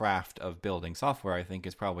on the craft of building software, I think,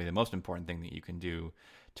 is probably the most important thing that you can do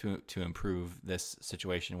to improve this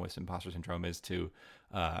situation with imposter syndrome, is to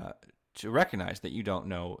recognize that you don't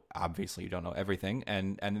know everything,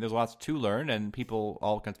 and there's lots to learn, and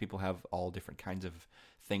all kinds of people have all different kinds of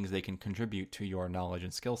things they can contribute to your knowledge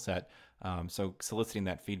and skill set. So soliciting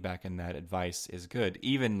that feedback and that advice is good.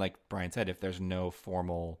 Even like Brian said, if there's no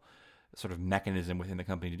formal sort of mechanism within the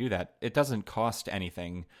company to do that, it doesn't cost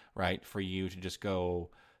anything, right, for you to just go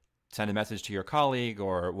send a message to your colleague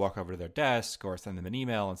or walk over to their desk or send them an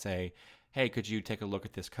email and say, hey, could you take a look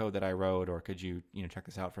at this code that I wrote, or could you check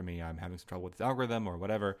this out for me? I'm having some trouble with this algorithm or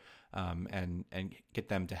whatever, and get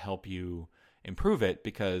them to help you improve it.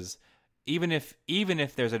 Because even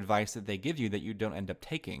if there's advice that they give you that you don't end up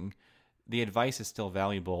taking, the advice is still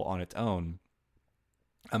valuable on its own.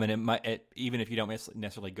 I mean, even if you don't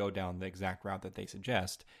necessarily go down the exact route that they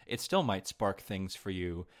suggest, it still might spark things for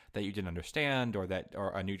you that you didn't understand, or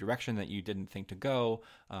a new direction that you didn't think to go.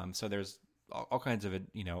 So there's all kinds of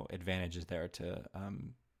advantages there to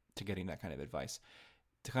getting that kind of advice.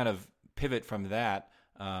 To kind of pivot from that,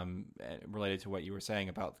 related to what you were saying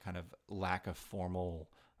about kind of lack of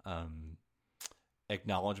formal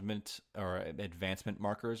acknowledgement or advancement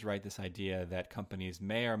markers, right? This idea that companies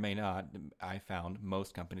may or may not, I found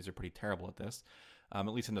most companies are pretty terrible at this, at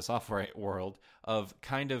least in the software world, of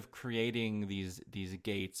kind of creating these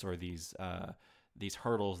gates or these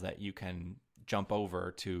hurdles that you can jump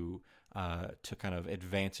over to kind of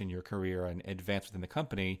advance in your career and advance within the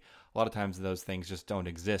company. A lot of times those things just don't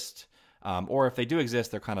exist, or if they do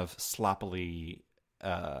exist, they're kind of sloppily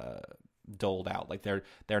doled out. Like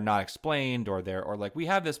they're not explained, or like, we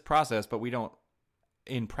have this process, but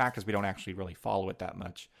in practice we don't actually really follow it that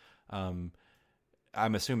much.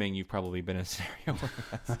 I'm assuming you've probably been in a scenario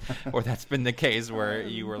where that's been the case, where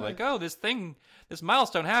you were like, oh, this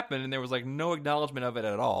milestone happened, and there was like no acknowledgement of it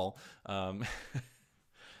at all.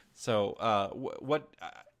 So what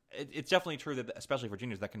it's definitely true that, especially for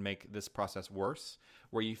juniors, that can make this process worse,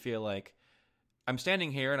 where you feel like I'm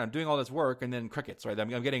standing here and I'm doing all this work and then crickets, right? I'm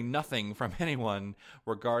getting nothing from anyone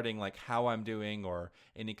regarding like how I'm doing or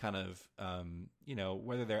any kind of,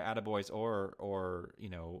 whether they're attaboys or,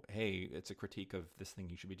 hey, it's a critique of this thing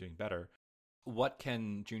you should be doing better. What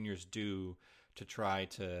can juniors do to try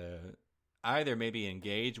to either maybe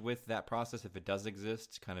engage with that process if it does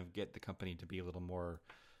exist, kind of get the company to be a little more,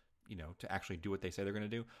 to actually do what they say they're going to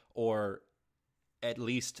do, or at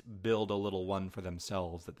least build a little one for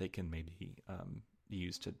themselves that they can maybe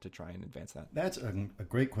use to try and advance that? That's a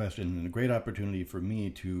great question and a great opportunity for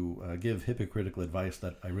me to give hypocritical advice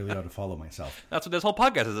that I really ought to follow myself. That's what this whole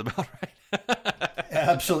podcast is about, right?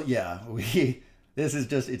 Absolutely, yeah. This is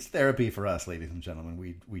just, it's therapy for us, ladies and gentlemen.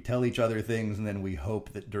 We tell each other things, and then we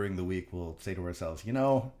hope that during the week we'll say to ourselves,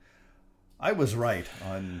 I was right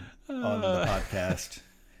on the podcast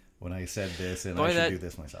when I said this, and I should do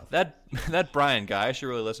this myself. That Brian guy, I should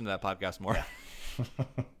really listen to that podcast more. Yeah.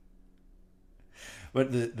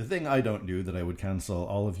 But the thing I don't do that I would counsel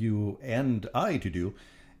all of you and I to do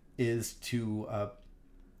is to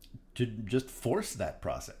just force that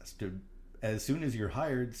process. To, as soon as you're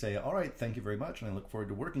hired, say, all right, thank you very much, and I look forward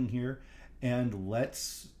to working here, and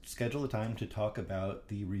let's schedule a time to talk about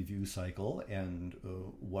the review cycle and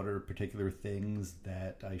what are particular things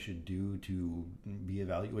that I should do to be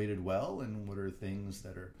evaluated well, and what are things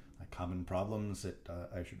that are common problems that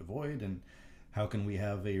I should avoid, and how can we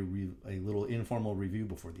have a little informal review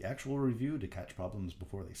before the actual review to catch problems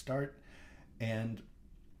before they start. And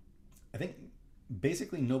I think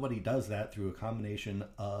basically nobody does that through a combination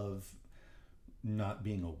of not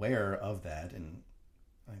being aware of that, and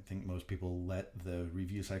I think most people let the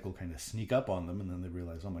review cycle kind of sneak up on them, and then they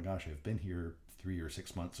realize, oh my gosh, I've been here 3 or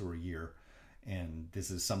 6 months or a year, and this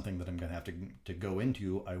is something that I'm going to have to go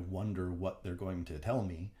into. I wonder what they're going to tell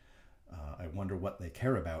me. I wonder what they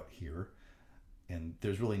care about here. And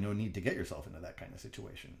there's really no need to get yourself into that kind of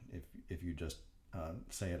situation if you just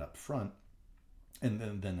say it up front. And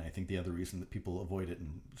then I think the other reason that people avoid it,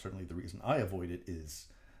 and certainly the reason I avoid it, is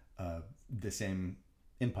the same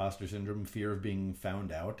imposter syndrome, fear of being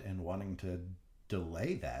found out, and wanting to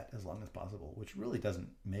delay that as long as possible, which really doesn't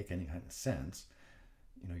make any kind of sense.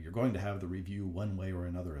 You're going to have the review one way or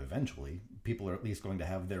another eventually. People are at least going to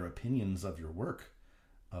have their opinions of your work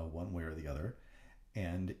one way or the other.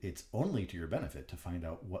 And it's only to your benefit to find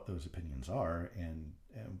out what those opinions are and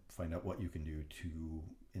find out what you can do to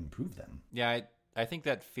improve them. Yeah, I think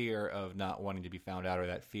that fear of not wanting to be found out, or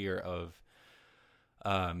that fear of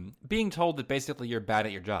being told that basically you're bad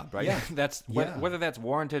at your job, right? Yeah. Whether that's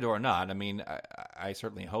warranted or not. I mean, I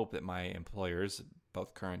certainly hope that my employers,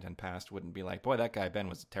 both current and past, wouldn't be like, boy, that guy Ben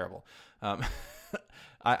was terrible.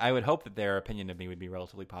 I would hope that their opinion of me would be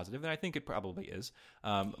relatively positive, and I think it probably is.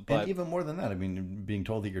 But and even more than that, I mean, being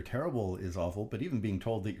told that you're terrible is awful, but even being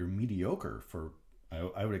told that you're mediocre,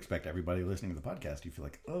 I would expect everybody listening to the podcast, you feel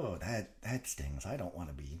like, oh, that stings. I don't want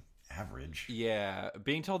to be average. Yeah,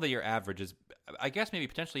 being told that you're average is, I guess, maybe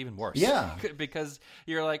potentially even worse. Yeah. Because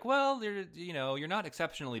you're like, well, you're not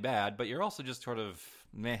exceptionally bad, but you're also just sort of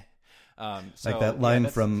meh. Like that line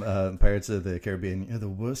from Pirates of the Caribbean, you're the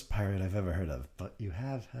worst pirate I've ever heard of, but you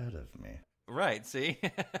have heard of me. Right, see?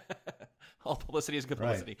 All publicity is good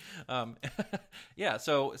publicity. Right. Yeah,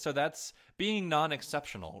 so that's being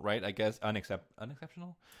non-exceptional, right? I guess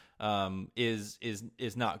unexceptional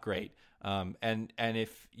is not great. And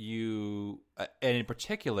if you, and in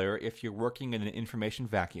particular, if you're working in an information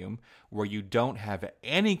vacuum where you don't have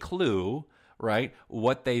any clue, right,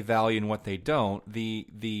 what they value and what they don't,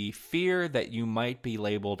 the fear that you might be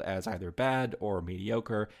labeled as either bad or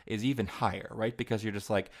mediocre is even higher, right? Because you're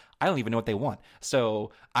just like, I don't even know what they want.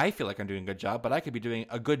 So I feel like I'm doing a good job, but I could be doing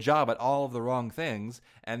a good job at all of the wrong things.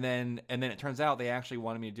 And then it turns out they actually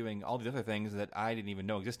wanted me doing all these other things that I didn't even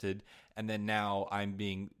know existed. And then now I'm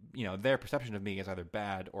being, their perception of me is either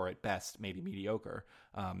bad or at best maybe mediocre.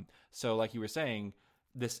 So like you were saying,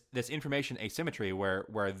 this information asymmetry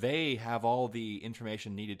where they have all the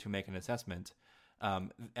information needed to make an assessment,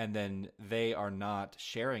 and then they are not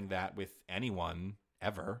sharing that with anyone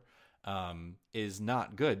ever, is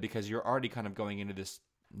not good, because you're already kind of going into this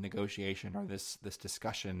negotiation or this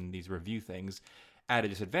discussion, these review things, at a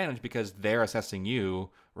disadvantage because they're assessing you,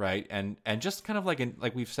 right? And just kind of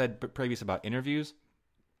like we've said previous about interviews,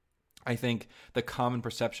 I think the common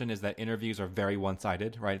perception is that interviews are very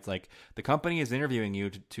one-sided, right? It's like the company is interviewing you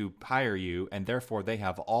to hire you, and therefore they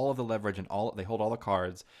have all of the leverage and they hold all the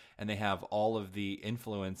cards, and they have all of the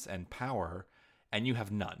influence and power, and you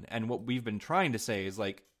have none. And what we've been trying to say is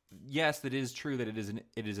like, yes, that is true that it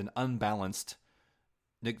is an unbalanced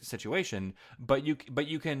situation, but you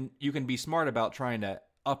can be smart about trying to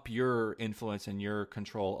up your influence and your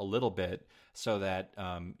control a little bit so that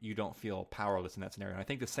you don't feel powerless in that scenario. And I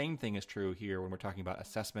think the same thing is true here when we're talking about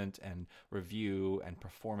assessment and review and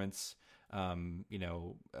performance.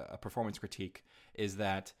 A performance critique is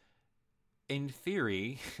that, in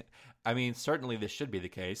theory, I mean, certainly this should be the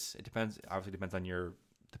case. It obviously depends on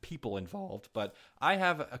the people involved, but I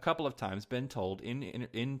have a couple of times been told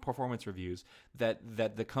in performance reviews that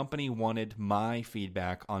the company wanted my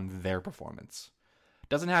feedback on their performance.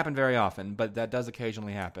 Doesn't happen very often, but that does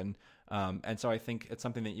occasionally happen. And so I think it's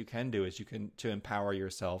something that you can do, is to empower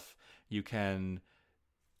yourself. You can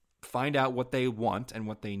find out what they want and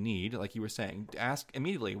what they need. Like you were saying, ask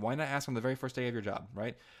immediately. Why not ask on the very first day of your job,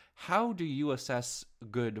 right? How do you assess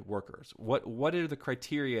good workers? What are the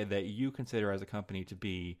criteria that you consider as a company to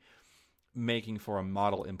be making for a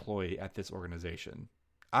model employee at this organization?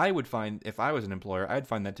 I would find, if I was an employer, I'd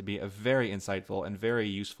find that to be a very insightful and very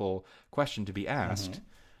useful question to be asked.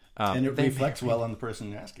 Mm-hmm. And it reflects well on the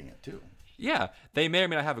person asking it too. Yeah, they may or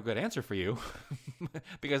may not have a good answer for you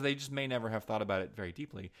because they just may never have thought about it very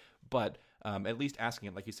deeply. But at least asking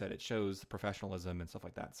it, like you said, it shows professionalism and stuff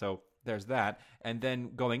like that. So there's that. And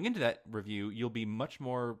then going into that review, you'll be much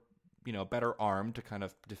more, better armed to kind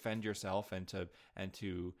of defend yourself and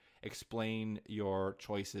to explain your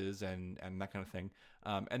choices and that kind of thing.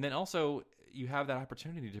 And then also you have that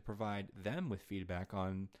opportunity to provide them with feedback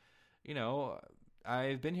on,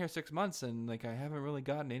 I've been here 6 months and I haven't really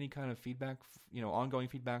gotten any kind of feedback, ongoing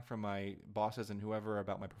feedback from my bosses and whoever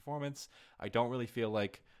about my performance. I don't really feel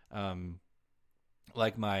like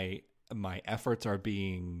my efforts are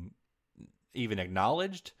being even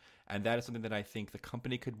acknowledged. And that is something that I think the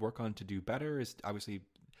company could work on to do better, is obviously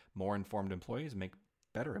more informed employees make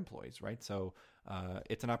better employees, right? So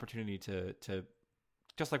it's an opportunity to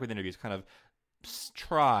just like with interviews, kind of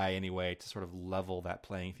try anyway to sort of level that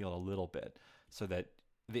playing field a little bit, so that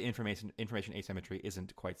the information asymmetry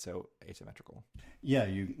isn't quite so asymmetrical. Yeah,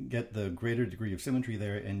 you get the greater degree of symmetry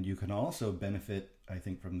there, and you can also benefit, I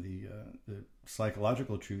think, from the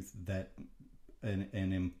psychological truth that an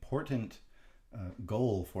important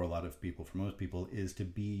goal for a lot of people, for most people, is to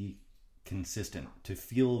be consistent, to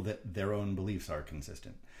feel that their own beliefs are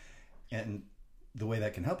consistent. And the way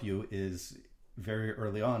that can help you is very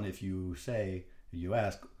early on, if you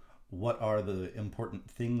ask, what are the important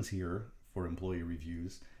things here for employee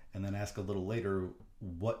reviews, and then ask a little later,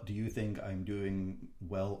 what do you think I'm doing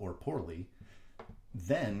well or poorly?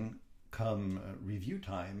 Then come review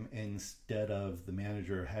time, instead of the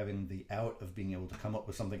manager having the out of being able to come up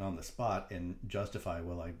with something on the spot and justify,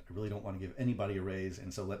 well, I really don't want to give anybody a raise,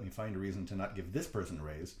 and so let me find a reason to not give this person a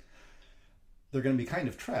raise. They're going to be kind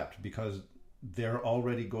of trapped, because they're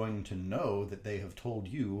already going to know that they have told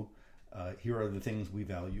you, here are the things we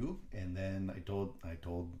value, and then I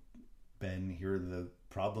told Ben, here are the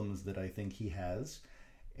problems that I think he has,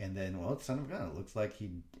 and then, well, son of a gun, it looks like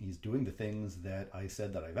he's doing the things that I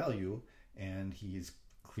said that I value, and he's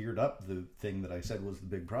cleared up the thing that I said was the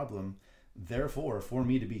big problem. Therefore, for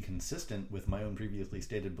me to be consistent with my own previously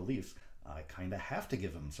stated beliefs, I kind of have to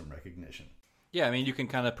give him some recognition. Yeah, I mean, you can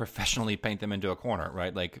kind of professionally paint them into a corner,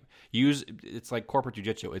 right? It's like corporate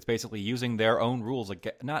jiu-jitsu. It's basically using their own rules,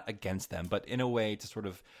 not against them, but in a way to sort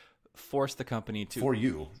of force the company to... For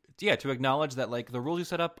you. Yeah, to acknowledge that, the rules you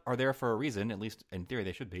set up are there for a reason, at least in theory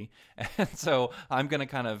they should be. And so I'm going to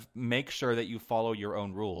kind of make sure that you follow your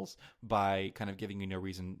own rules by kind of giving you no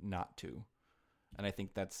reason not to. And I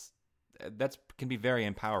think that's can be very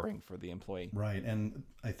empowering for the employee. Right, and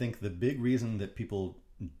I think the big reason that people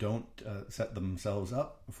don't set themselves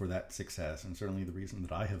up for that success, and certainly the reason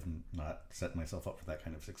that I have not set myself up for that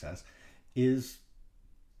kind of success, is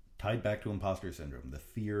tied back to imposter syndrome. The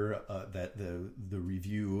fear that the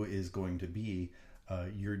review is going to be,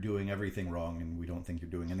 you're doing everything wrong and we don't think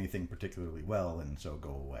you're doing anything particularly well, and so go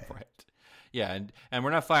away. Right. Yeah, and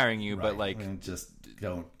we're not firing you, right. But and just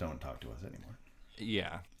don't talk to us anymore.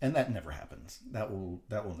 Yeah. And that never happens. That will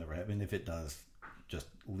never happen. If it does, just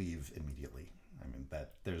leave immediately. I mean,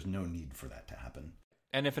 there's no need for that to happen.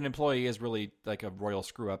 And if an employee is really like a royal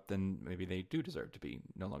screw up, then maybe they do deserve to be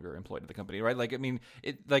no longer employed at the company, right?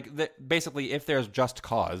 Basically, if there's just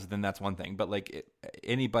cause, then that's one thing. But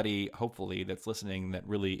anybody, hopefully, that's listening that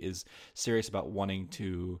really is serious about wanting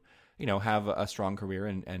to, have a strong career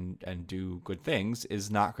and do good things,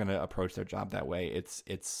 is not going to approach their job that way.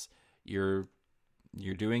 It's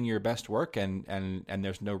you're doing your best work, and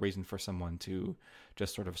there's no reason for someone to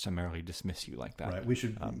just sort of summarily dismiss you like that. Right. We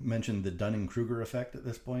should mention the Dunning-Kruger effect at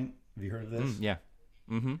this point. Have you heard of this? Yeah.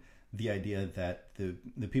 Mm-hmm. The idea that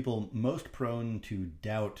the people most prone to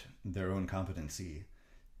doubt their own competency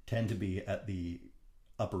tend to be at the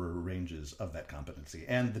upper ranges of that competency.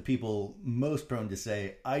 And the people most prone to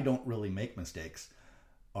say, I don't really make mistakes,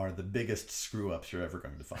 are the biggest screw-ups you're ever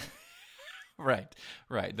going to find. Right.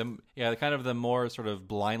 The more sort of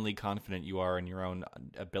blindly confident you are in your own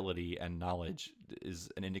ability and knowledge is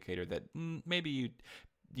an indicator that maybe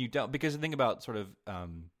you don't. Because the thing about sort of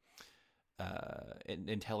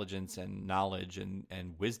intelligence and knowledge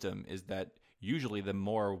and wisdom is that usually the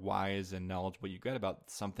more wise and knowledgeable you get about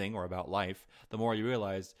something or about life, the more you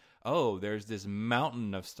realize, oh, there's this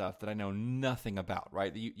mountain of stuff that I know nothing about,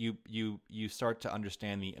 right? You start to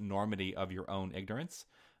understand the enormity of your own ignorance.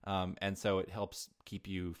 And so it helps keep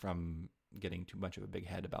you from getting too much of a big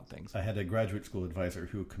head about things. I had a graduate school advisor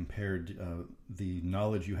who compared the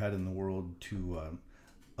knowledge you had in the world to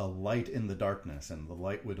a light in the darkness, and the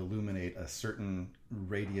light would illuminate a certain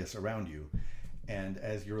radius around you. And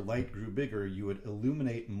as your light grew bigger, you would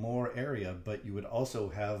illuminate more area, but you would also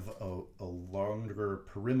have a longer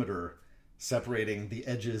perimeter separating the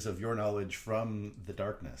edges of your knowledge from the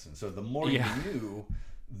darkness. And so the more you knew,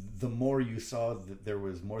 the more you saw that there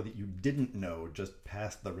was more that you didn't know just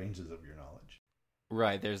past the ranges of your knowledge.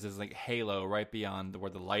 Right. There's this like halo right beyond where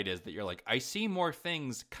the light is that you're like, I see more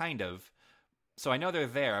things, kind of. So I know they're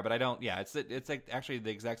there, but I don't. Yeah, it's like actually the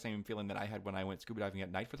exact same feeling that I had when I went scuba diving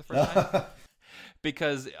at night for the first time.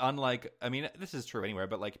 Because unlike, I mean, this is true anywhere,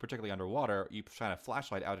 but like particularly underwater, you shine a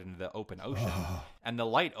flashlight out into the open ocean, and the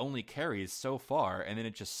light only carries so far, and then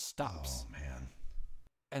it just stops. Oh man!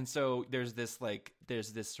 And so there's this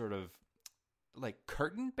sort of like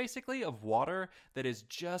curtain basically of water that is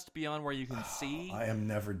just beyond where you can see. I am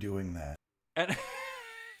never doing that.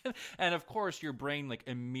 And of course, your brain like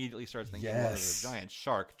immediately starts thinking, well, there's a giant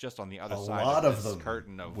shark just on the other side of this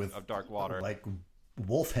curtain of dark water. Like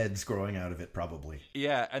wolf heads growing out of it, probably.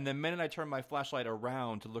 Yeah, and the minute I turn my flashlight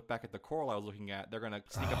around to look back at the coral I was looking at, they're going to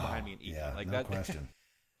sneak up behind me and eat me. Like no that. Question.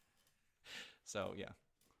 So, yeah.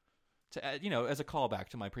 To as a callback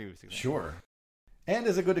to my previous example. Sure. And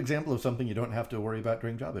as a good example of something you don't have to worry about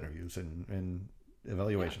during job interviews and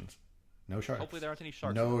evaluations. Yeah. No sharks. Hopefully there aren't any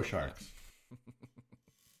sharks. No sharks.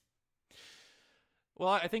 Well,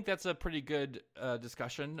 I think that's a pretty good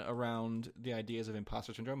discussion around the ideas of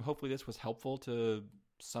imposter syndrome. Hopefully this was helpful to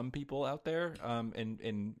some people out there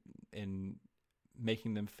in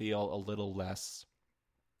making them feel a little less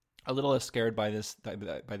scared by this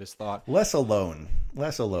thought. Less alone.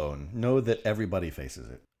 Know that everybody faces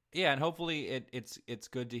it. Yeah, and hopefully it's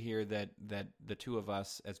good to hear that the two of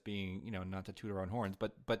us, as being, not to toot our own horns,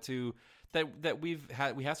 but that we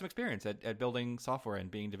have some experience at building software and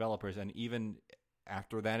being developers, and even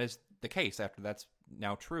after that is the case, after that's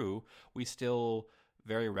now true, we still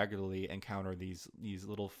very regularly encounter these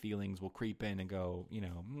little feelings will creep in and go,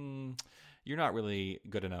 you're not really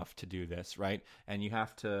good enough to do this, right? And you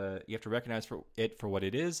have to recognize it for what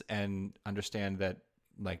it is, and understand that,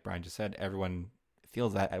 like Brian just said, everyone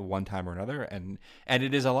feels that at one time or another, and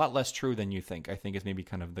it is a lot less true than you think. I think is maybe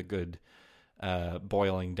kind of the good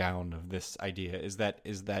boiling down of this idea is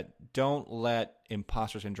that don't let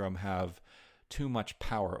imposter syndrome have too much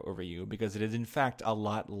power over you, because it is in fact a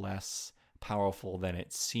lot less powerful than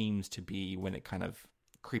it seems to be when it kind of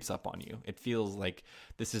creeps up on you. It feels like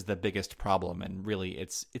this is the biggest problem, and really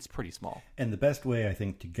it's pretty small. And the best way, I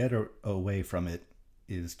think, to get away from it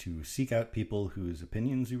is to seek out people whose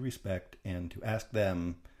opinions you respect and to ask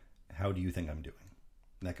them, how do you think I'm doing?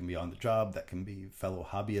 And that can be on the job, that can be fellow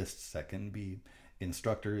hobbyists, that can be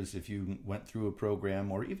instructors if you went through a program,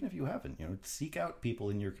 or even if you haven't, seek out people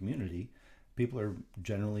in your community. People are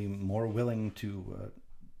generally more willing to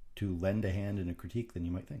lend a hand in a critique than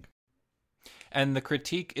you might think. And the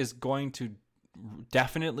critique is going to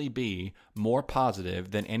definitely be more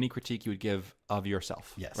positive than any critique you would give of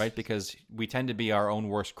yourself. Yes. Right? Because we tend to be our own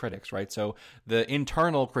worst critics, right? So the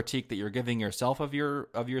internal critique that you're giving yourself of your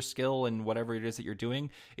skill and whatever it is that you're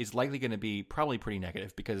doing is likely going to be probably pretty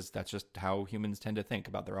negative, because that's just how humans tend to think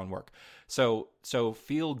about their own work. So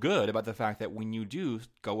feel good about the fact that when you do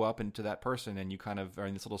go up into that person and you kind of are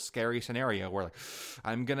in this little scary scenario where, like,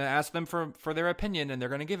 I'm going to ask them for their opinion and they're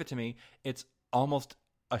going to give it to me, it's almost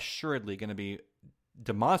assuredly going to be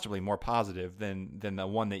demonstrably more positive than the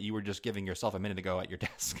one that you were just giving yourself a minute ago at your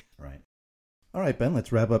desk. Right. All right, Ben,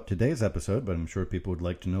 let's wrap up today's episode, but I'm sure people would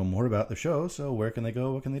like to know more about the show, so where can they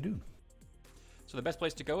go? What can they do? So the best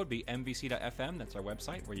place to go would be mvc.fm. That's our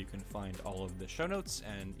website, where you can find all of the show notes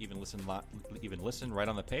and even listen right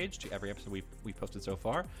on the page to every episode we've posted so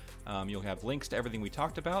far. You'll have links to everything we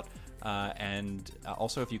talked about. And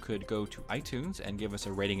also, if you could go to iTunes and give us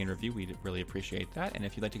a rating and review, we'd really appreciate that. And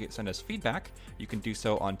if you'd like to send us feedback, you can do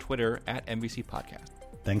so on Twitter at MVC Podcast.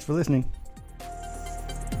 Thanks for listening.